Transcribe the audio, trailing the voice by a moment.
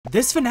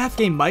This FNAF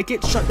game might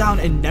get shut down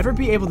and never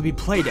be able to be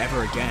played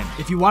ever again.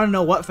 If you want to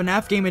know what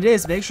FNAF game it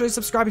is, make sure to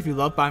subscribe if you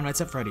love Five Nights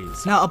at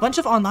Freddy's. Now, a bunch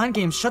of online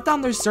games shut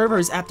down their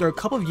servers after a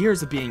couple of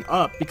years of being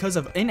up because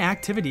of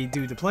inactivity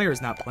due to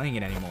players not playing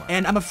it anymore.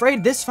 And I'm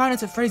afraid this Five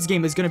Nights at Freddy's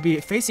game is going to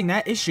be facing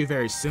that issue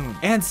very soon.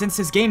 And since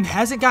this game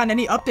hasn't gotten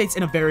any updates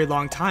in a very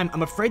long time,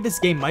 I'm afraid this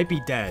game might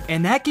be dead.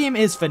 And that game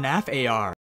is FNAF AR.